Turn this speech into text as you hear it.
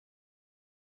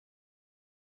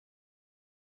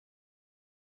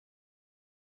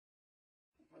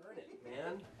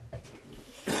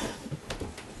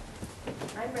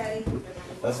I'm ready.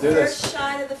 Let's do this. First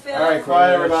shot of the film. All right,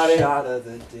 quiet everybody. Shot of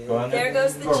the day. Go on There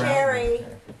goes the Go around. cherry.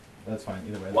 That's fine,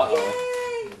 either way.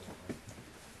 Yay!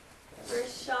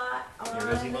 First shot on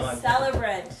the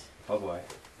Celebrant. Oh boy.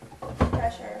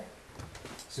 Pressure.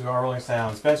 So we are rolling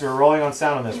sound. Spencer, we're rolling on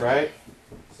sound on this, right?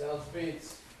 Sounds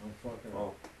beats.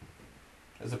 Oh.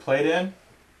 Is it played in?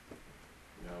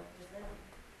 No.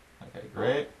 Okay,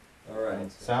 great.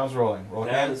 Alright. Sound's rolling. Roll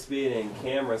Down again. the speeding.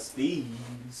 Camera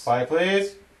speeds. Quiet,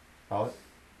 please. Call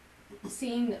it.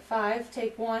 Scene 5,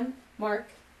 take 1, mark.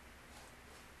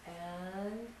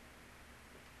 And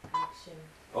action.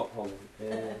 Oh, hold on.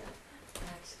 And,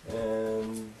 Action.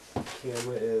 and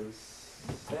camera is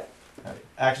set. All right.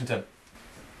 Action, Tim.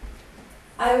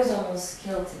 I was almost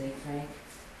killed today, Frank,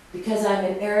 because I'm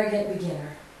an arrogant beginner.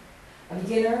 A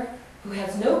beginner who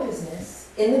has no business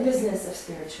in the business of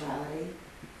spirituality.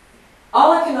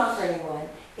 All I can offer anyone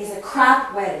is a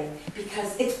crap wedding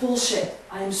because it's bullshit.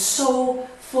 I am so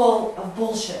full of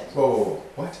bullshit. Whoa,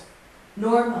 what?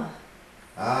 Norma.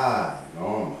 Ah,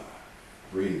 Norma.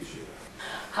 Breathe, Sheila.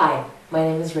 Hi, my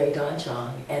name is Ray Don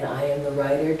Chong, and I am the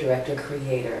writer, director,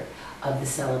 creator of The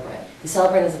Celebrant. The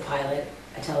Celebrant is a pilot,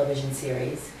 a television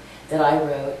series that I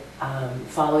wrote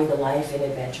following the life and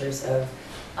adventures of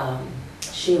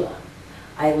Sheila.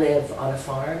 I live on a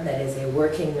farm that is a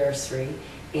working nursery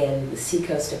in the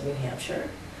seacoast of New Hampshire.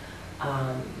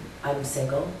 I'm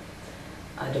single,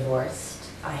 divorced.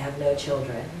 I have no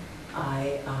children.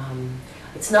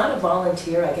 It's not a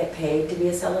volunteer. I get paid to be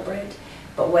a celebrant.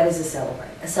 But what is a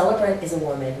celebrant? A celebrant is a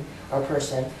woman or a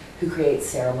person who creates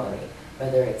ceremony,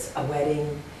 whether it's a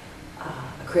wedding,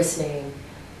 a christening,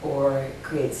 or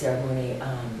creates ceremony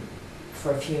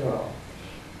for a funeral.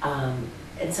 And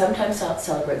sometimes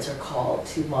celebrants are called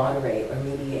to moderate or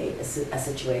mediate a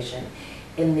situation.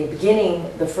 In the beginning,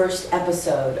 the first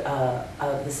episode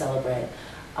of The Celebrant,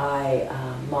 I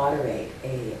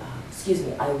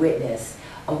I witness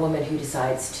a woman who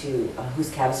decides to, who's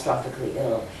catastrophically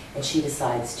ill, and she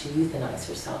decides to euthanize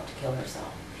herself, to kill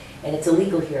herself. And it's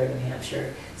illegal here in New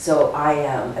Hampshire, so I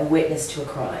am a witness to a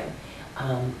crime.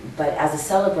 But as a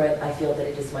celebrant, I feel that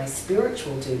it is my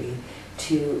spiritual duty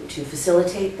to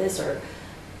facilitate this or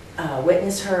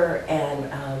witness her,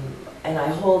 and I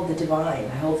hold the divine,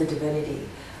 I hold the divinity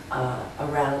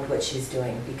around what she's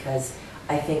doing, because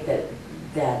I think that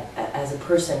as a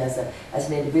person, as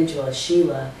an individual, as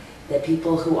Sheila, that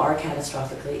people who are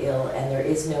catastrophically ill and there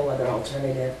is no other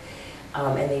alternative,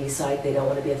 and they decide they don't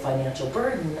want to be a financial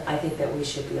burden, I think that we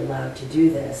should be allowed to do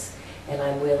this. And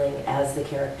I'm willing, as the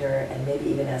character, and maybe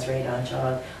even as Ray Don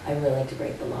Chong, I'm willing to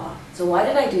break the law. So why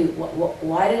did I do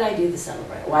The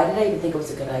Celebrant? Why did I even think it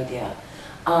was a good idea?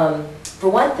 For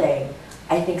one thing,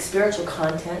 I think spiritual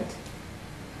content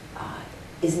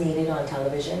is needed on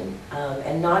television,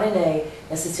 and not in a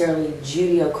necessarily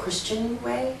Judeo-Christian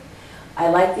way. I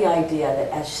like the idea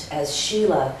that as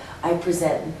Sheila, I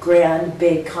present grand,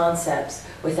 big concepts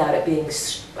without it being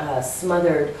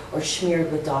smothered or smeared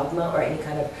with dogma or any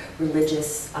kind of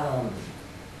religious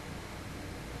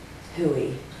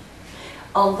hooey.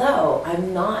 Although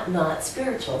I'm not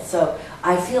spiritual, so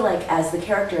I feel like as the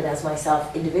character and as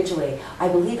myself individually, I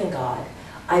believe in God.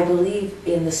 I believe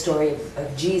in the story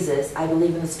of Jesus. I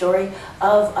believe in the story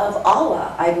of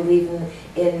Allah. I believe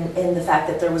in the fact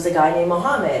that there was a guy named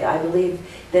Muhammad. I believe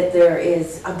that there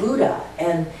is a Buddha.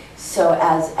 And so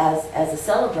as a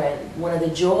celebrant, one of the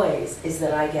joys is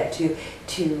that I get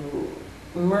to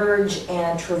merge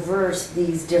and traverse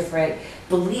these different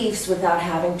beliefs without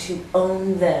having to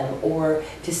own them or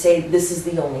to say this is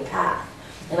the only path.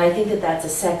 And I think that that's a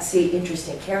sexy,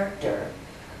 interesting character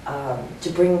to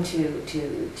bring to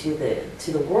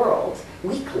the world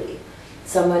weekly.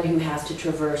 Someone who has to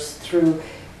traverse through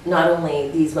not only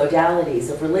these modalities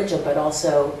of religion, but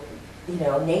also, you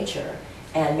know, nature.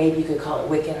 And maybe you could call it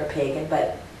Wiccan or pagan,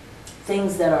 but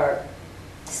things that are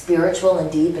spiritual and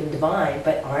deep and divine,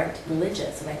 but aren't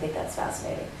religious. And I think that's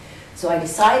fascinating. So I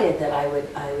decided that I would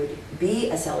be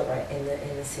a celebrant in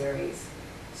the series,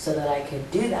 so that I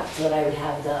could do that, so that I would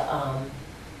have the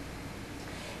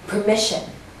permission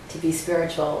to be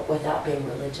spiritual without being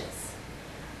religious.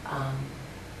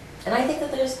 And I think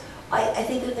that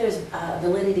there's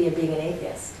validity in being an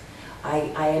atheist.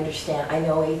 I understand, I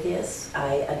know atheists,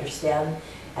 I understand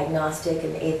agnostic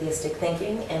and atheistic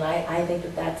thinking, and I think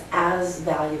that that's as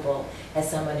valuable as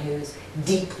someone who's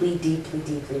deeply, deeply,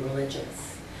 deeply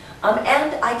religious.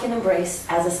 And I can embrace,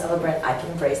 as a celebrant, I can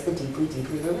embrace the deeply,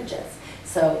 deeply religious.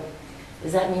 So,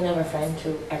 does that mean I'm a friend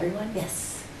to everyone?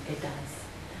 Yes, it does.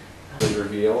 Big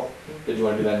reveal. Did you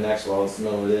want to do that next while it's the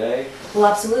middle of the day? Well,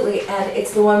 absolutely, and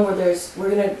it's the one where there's,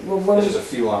 There's just a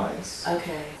few lines.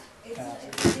 Okay.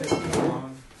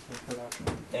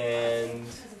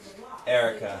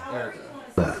 Erica.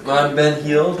 I'm Ben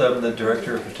Heald. I'm the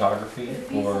director of photography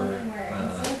for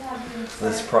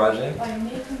this project. I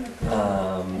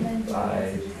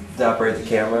operate the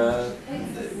camera,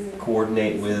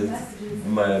 coordinate with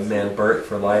my man Bert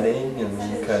for lighting, and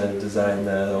kind of design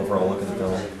the overall look of the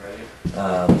film.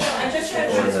 Or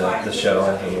the show,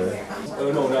 as it were.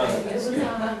 Oh, no, not.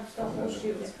 The whole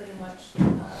shoot was pretty much.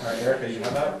 Alright, Erica, you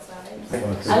have that?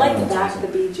 I like the back of the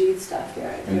BG stuff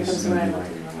here. Here comes what I'm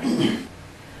looking for.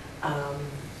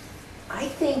 I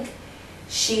think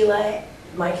Sheila,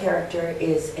 my character,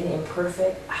 is an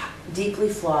imperfect, deeply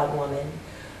flawed woman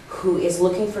who is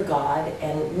looking for God,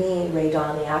 and me, Ray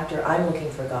Don, the actor, I'm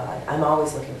looking for God. I'm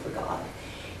always looking for God.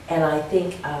 And I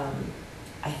think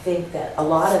that a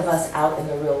lot of us out in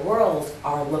the real world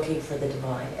are looking for the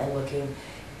divine and looking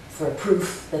for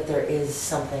proof that there is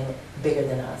something bigger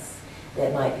than us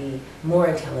that might be more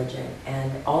intelligent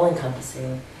and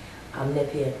all-encompassing,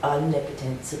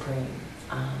 omnipotent, supreme.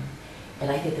 And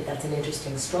I think that that's an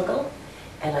interesting struggle.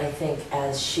 And I think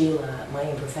as Sheila, my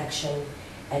imperfection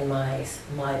and my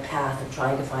path of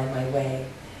trying to find my way,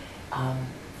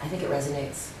 I think it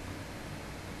resonates.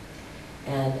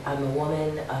 And I'm a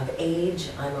woman of age,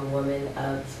 I'm a woman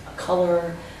of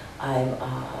color, I'm,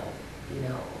 I'm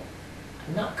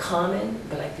not common,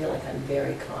 but I feel like I'm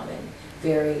very common,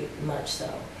 very much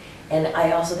so. And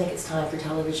I also think it's time for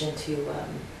television to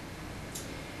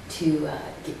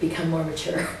become more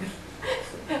mature.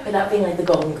 Without being like the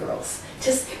Golden Girls.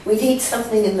 Just, we need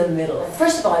something in the middle.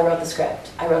 First of all, I wrote the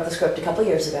script. I wrote the script a couple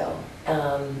years ago,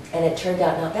 and it turned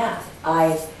out not bad.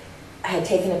 I had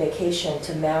taken a vacation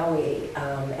to Maui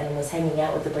and was hanging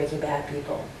out with the Breaking Bad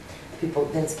people. The people,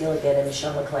 Vince Gilligan and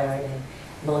Michelle McLaren and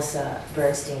Melissa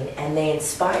Bernstein, and they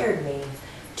inspired me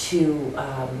to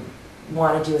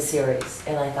want to do a series.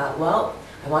 And I thought, well,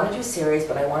 I want to do a series,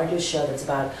 but I want to do a show that's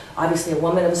about, obviously, a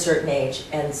woman of a certain age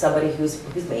and somebody who's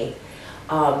me.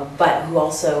 But who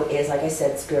also is, like I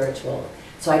said, spiritual.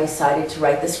 So I decided to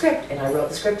write the script, and I wrote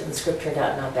the script, and the script turned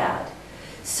out not bad.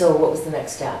 So what was the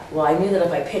next step? Well, I knew that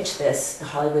if I pitched this,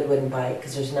 Hollywood wouldn't buy it,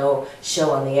 because there's no show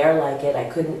on the air like it. I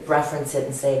couldn't reference it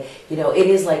and say, you know, it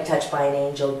is like Touched by an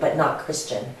Angel, but not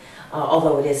Christian,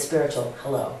 although it is spiritual,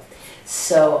 hello.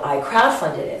 So I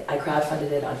crowdfunded it. I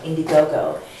crowdfunded it on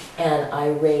Indiegogo, and I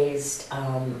raised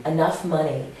enough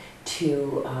money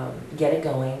to get it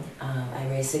going. I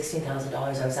raised $16,000.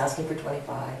 I was asking for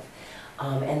 $25,000,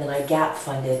 and then I gap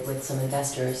funded with some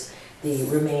investors the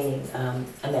remaining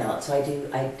amount. So I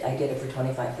did it for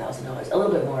 $25,000, a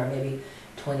little bit more, maybe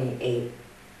 28,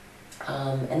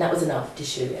 and that was enough to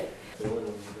shoot it.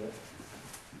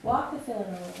 Walk the film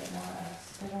a little bit more.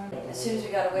 As soon as we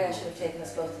got away, I should have taken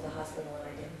us both to the hospital, and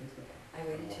I didn't. I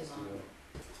waited too long.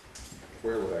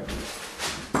 Where were they?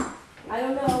 I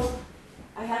don't know.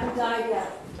 I haven't died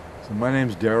yet. So my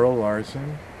name's Daryl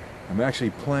Larson. I'm actually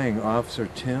playing Officer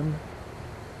Tim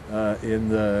in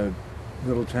the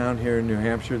little town here in New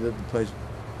Hampshire that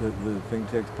the thing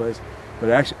takes place. But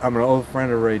actually, I'm an old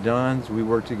friend of Ray Don's. We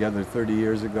worked together 30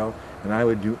 years ago, and I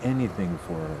would do anything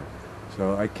for her.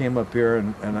 So I came up here,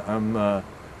 and I'm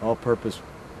all-purpose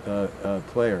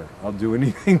player. I'll do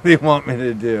anything they want me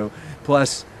to do.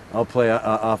 Plus, I'll play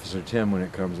Officer Tim when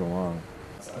it comes along.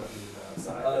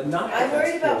 I'm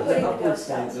worried about putting the ghost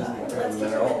outside. Let's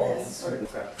get rid of this. And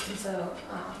so,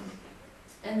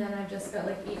 and then I've just got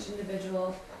like each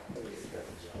individual.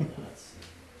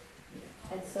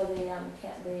 And so the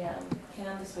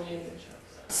canvas will be.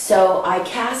 So I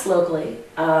cast locally,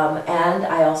 and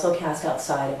I also cast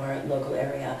outside of our local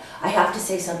area. I have to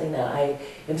say something that I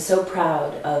am so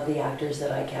proud of the actors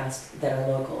that I cast that are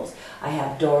locals. I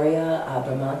have Doria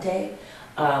Bramante,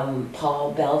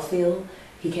 Paul Belfield,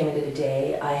 he came in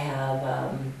today. I have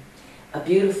a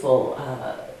beautiful,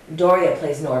 Doria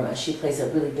plays Norma. She plays a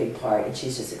really big part, and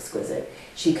she's just exquisite.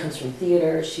 She comes from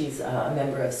theater. She's a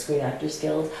member of Screen Actors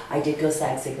Guild. I did go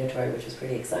SAG signatory, which was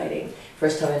pretty exciting.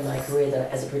 First time in my career that,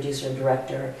 as a producer and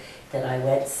director that I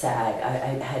went SAG.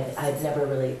 I'd never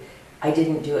really, I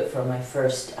didn't do it for my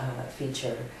first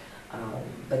feature,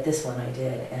 but this one I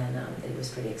did, and it was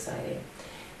pretty exciting.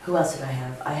 Who else did I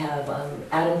have? I have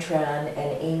Adam Tran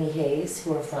and Amy Hayes,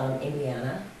 who are from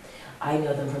Indiana. I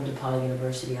know them from DePaul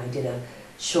University. I did a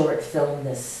short film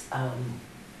this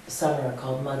summer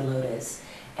called Mud Lotus,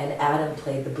 and Adam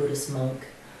played the Buddhist monk,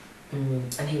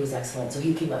 and he was excellent. So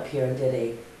he came up here and did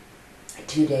a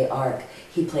 2-day arc.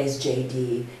 He plays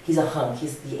JD. He's a hunk.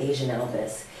 He's the Asian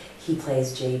Elvis. He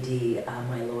plays JD,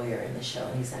 my lawyer, in the show,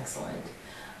 and he's excellent.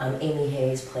 Amy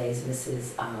Hayes plays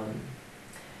Mrs.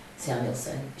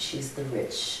 Samuelson. She's the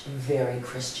rich, very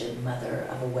Christian mother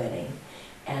of a wedding.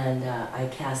 And I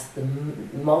cast the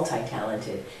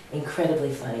multi-talented,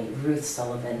 incredibly funny Ruth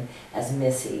Sullivan as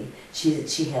Missy.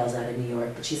 She hails out of New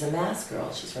York, but she's a Mass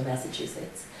girl. She's from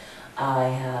Massachusetts. I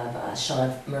have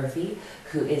Sean Murphy,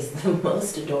 who is the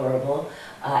most adorable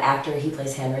actor. He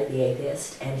plays Henry the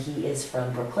Atheist, and he is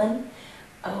from Brooklyn.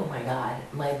 Oh my God,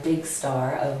 my big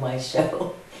star of my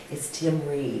show is Tim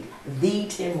Reed, the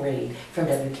Tim Reed from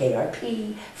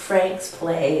WKRP, Frank's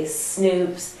Place,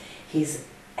 Snoop's. He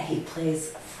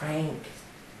plays Frank.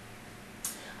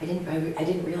 I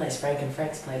didn't realize Frank and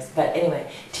Frank's Place, but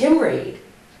anyway, Tim Reed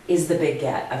is the big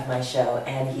get of my show,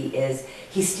 and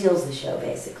he steals the show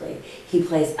basically. He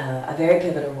plays a very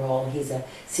pivotal role. He's a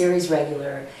series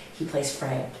regular. He plays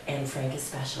Frank, and Frank is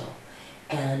special.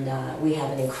 And we have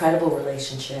an incredible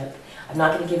relationship. I'm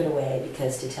not going to give it away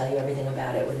because to tell you everything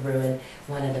about it would ruin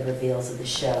one of the reveals of the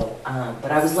show.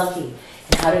 But I was lucky.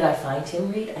 And how did I find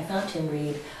Tim Reed? I found Tim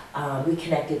Reed. We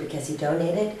connected because he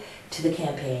donated to the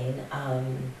campaign.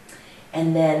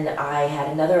 And then I had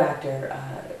another actor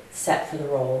set for the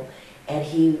role, and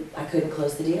I couldn't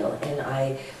close the deal. And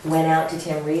I went out to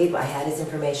Tim Reed. I had his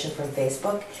information from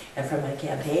Facebook and from my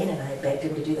campaign, and I begged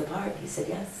him to do the part. He said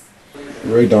yes.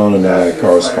 Ray Dawn and I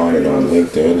corresponded on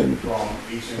LinkedIn, and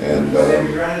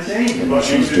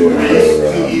she's doing her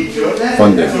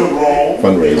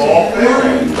fundraising,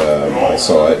 and I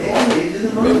saw it,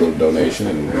 made a little donation,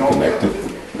 and we connected.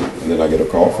 And then I get a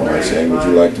call from her saying, "Would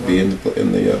you like to be in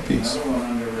the piece?"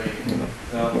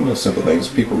 One of the simple things,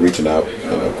 people reaching out,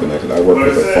 connected. I worked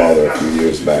with her father a few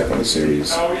years back on a series,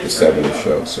 the 70s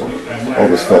show, so I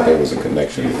always felt there was a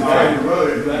connection.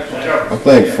 I'm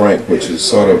playing Frank, which is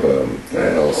sort of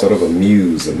a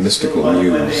muse, a mystical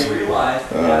muse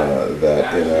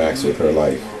that interacts with her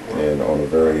life, and on a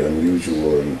very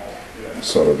unusual and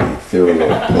sort of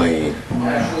ethereal plane,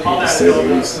 to say the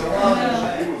least.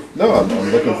 No,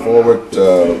 I'm looking forward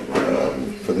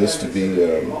for this to be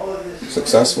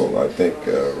successful. I think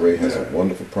Ray has a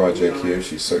wonderful project here.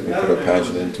 She certainly put her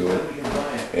passion into it,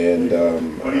 and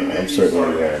I'm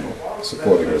certainly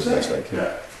supporting her as best I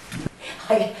can.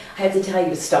 I have to tell you,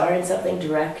 to star in something,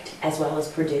 direct as well as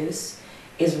produce,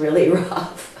 is really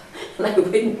rough, and I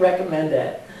wouldn't recommend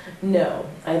it. No,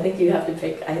 I think you have to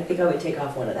pick. I think I would take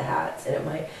off one of the hats, and it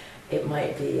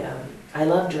might be. I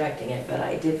love directing it, but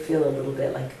I did feel a little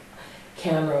bit like,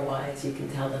 camera-wise, you can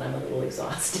tell that I'm a little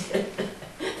exhausted.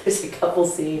 There's a couple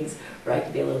scenes where I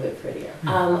could be a little bit prettier.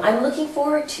 I'm looking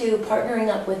forward to partnering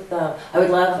up with, I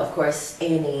would love, of course,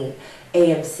 A&E,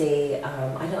 AMC.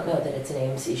 I don't know that it's an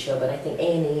AMC show, but I think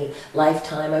A&E,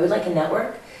 Lifetime. I would like a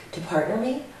network to partner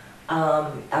me,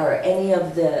 or any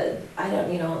of the,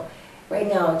 right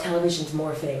now television's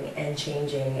morphing and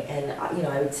changing, and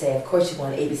I would say, of course, you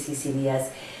want ABC, CBS,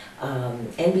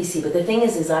 NBC, but the thing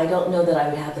is I don't know that I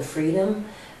would have the freedom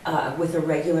with a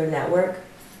regular network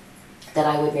that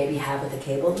I would maybe have with a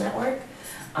cable network.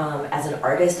 As an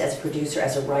artist, as a producer,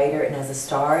 as a writer, and as a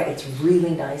star, it's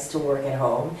really nice to work at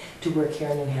home, to work here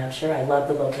in New Hampshire. I love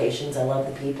the locations, I love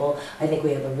the people. I think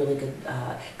we have a really good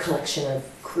collection of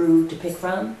crew to pick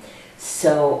from.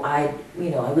 So I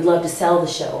would love to sell the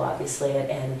show, obviously,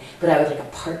 but I would like a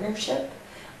partnership.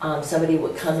 Somebody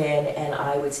would come in, and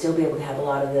I would still be able to have a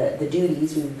lot of the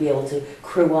duties. We would be able to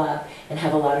crew up and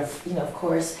have a lot of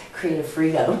course, creative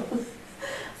freedom.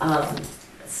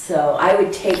 So I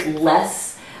would take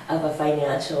less of a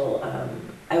financial,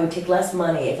 I would take less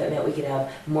money if it meant we could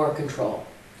have more control.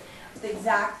 The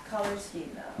exact color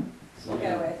scheme though. We'll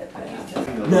get away with it.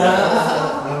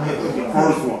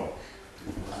 First one.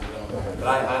 But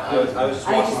I was just I just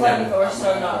watching want to them. go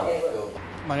so not able.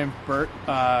 My name's Bert,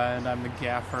 and I'm the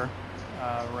gaffer.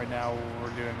 Right now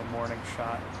we're doing a morning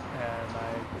shot, and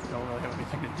I don't really have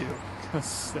anything to do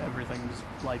because everything just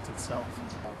lights itself.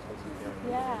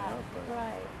 Yeah,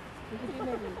 right. We could do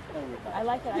maybe, I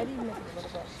like it. I'd even make it a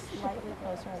little bit slightly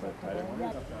closer.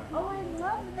 Oh, I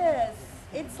love this.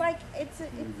 It's like, it's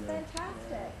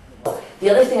fantastic. The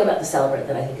other thing about the Celebrant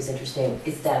that I think is interesting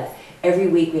is that every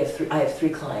week I have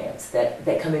three clients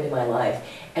that come into my life.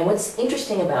 And what's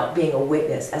interesting about being a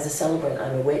witness, as a Celebrant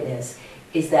I'm a witness,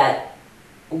 is that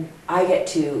I get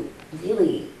to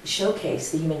really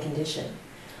showcase the human condition.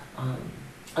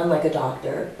 Unlike a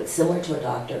doctor, but similar to a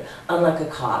doctor, unlike a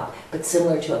cop, but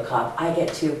similar to a cop, I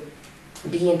get to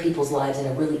be in people's lives in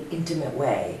a really intimate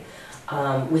way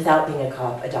without being a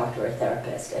cop, a doctor, or a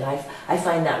therapist. And I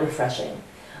find that refreshing.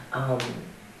 And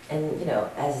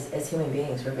as human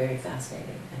beings, we're very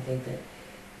fascinating. I think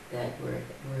that we're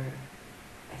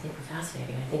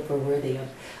fascinating. I think we're worthy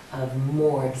of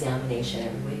more examination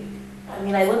every week. I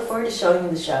mean, I look forward to showing you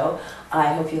the show.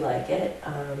 I hope you like it.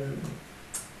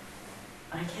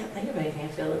 I can't think of anything. I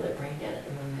feel a little bit brain dead at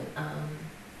the moment.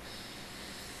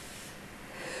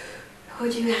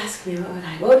 Would you ask me?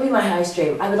 What would be my highest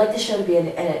dream? I would like the show to be an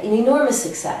enormous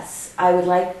success. I would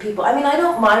like people, I mean, I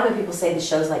don't mind when people say the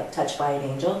show's like Touched by an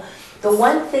Angel. The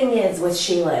one thing is with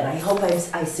Sheila, and I hope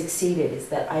I succeeded, is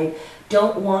that I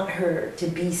don't want her to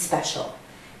be special.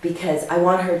 Because I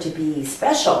want her to be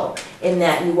special in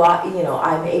that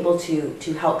I'm able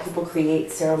to help people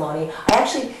create ceremony. I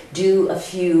actually do a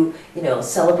few,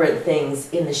 celebrant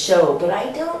things in the show, but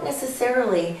I don't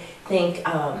necessarily think,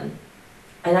 and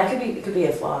it could be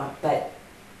a flaw, but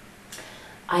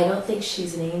I don't think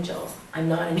she's an angel. I'm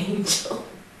not an angel.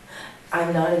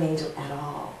 I'm not an angel at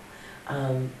all.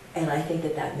 And I think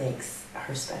that makes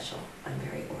her special. I'm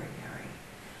very ordinary.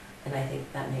 And I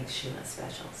think that makes Sheila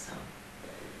special, so.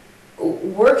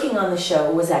 Working on the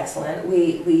show was excellent.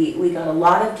 We got a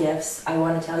lot of gifts. I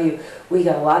want to tell you, we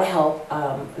got a lot of help.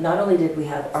 Not only did we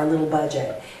have our little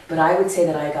budget, but I would say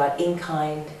that I got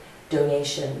in-kind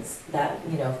donations that,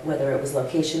 whether it was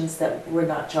locations that were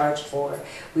not charged for,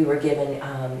 we were given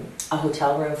a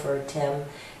hotel room for Tim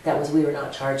we were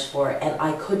not charged for, and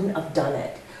I couldn't have done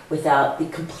it without the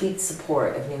complete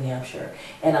support of New Hampshire.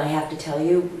 And I have to tell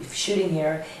you, shooting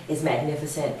here is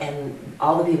magnificent, and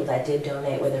all the people that did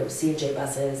donate, whether it was C&J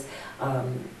Buses,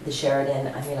 the Sheridan,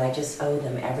 I mean, I just owe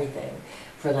them everything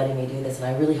for letting me do this, and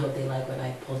I really hope they like what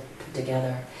I put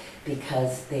together,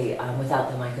 because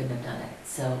without them I couldn't have done it.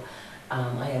 So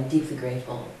I am deeply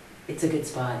grateful. It's a good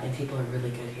spot, and people are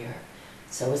really good here.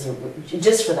 So it was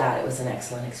just for that, it was an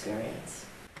excellent experience.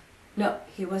 No,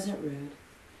 he wasn't rude.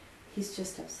 He's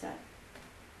just upset.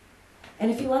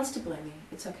 And if he wants to blame me,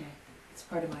 it's okay. It's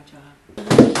part of my job.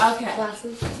 Okay.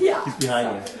 Glasses? Yeah. He's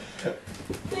behind you.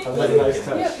 Thank That was a nice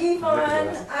touch. you,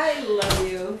 Yvonne. I love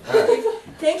you.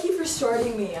 Thank you for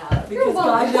sorting me out. You're Because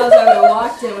welcome. God knows I would have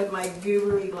walked in with my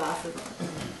goobery glasses on.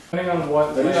 Depending on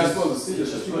what You're not lens supposed to see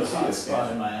this, just you put a see hot it,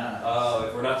 spot in my eye. Oh,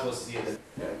 if we're not supposed to see it,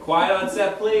 then. Quiet on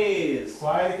set, please.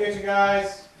 Quiet in the kitchen,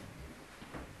 guys.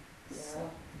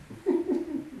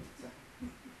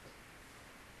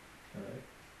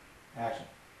 Action.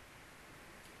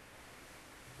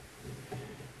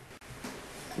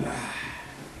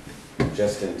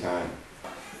 Just in time.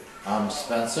 I'm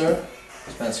Spencer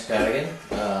Cadigan.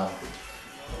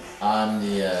 I'm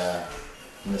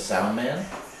the sound man.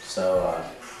 So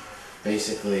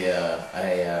basically,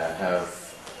 I have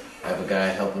a guy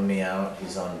helping me out.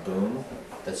 He's on boom.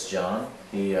 That's John.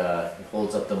 He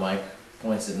holds up the mic,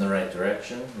 points it in the right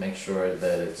direction, makes sure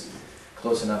that it's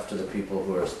close enough to the people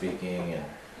who are speaking, and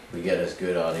we get as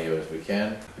good audio as we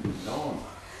can. No.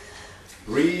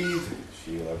 Breathe,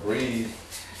 Sheila, breathe.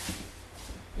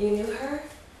 You knew her?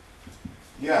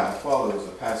 Yeah, my father was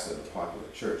a pastor at a popular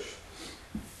church.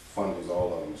 Fun was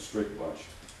all of them, strict bunch.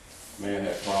 Man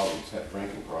had problems, had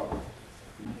drinking problems.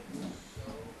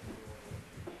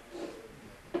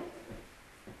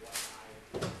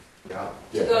 Yeah.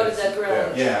 To go to the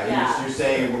grill. Yeah. You're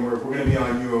saying when we're gonna be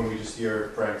on you and we just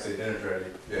hear Frank say dinner's ready.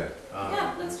 Yeah.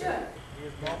 Yeah, let's do it.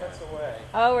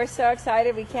 Oh, we're so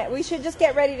excited. We should just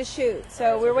get ready to shoot.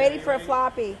 So we're waiting for a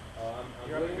floppy.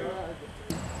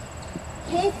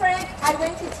 Hey Frank, I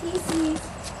went to TC's.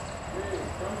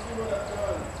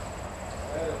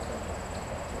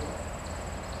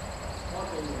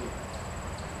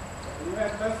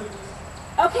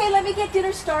 Okay, let me get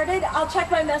dinner started. I'll check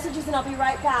my messages and I'll be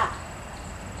right back.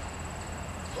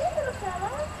 Hey little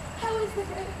fella, how is the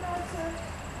dinner, sir?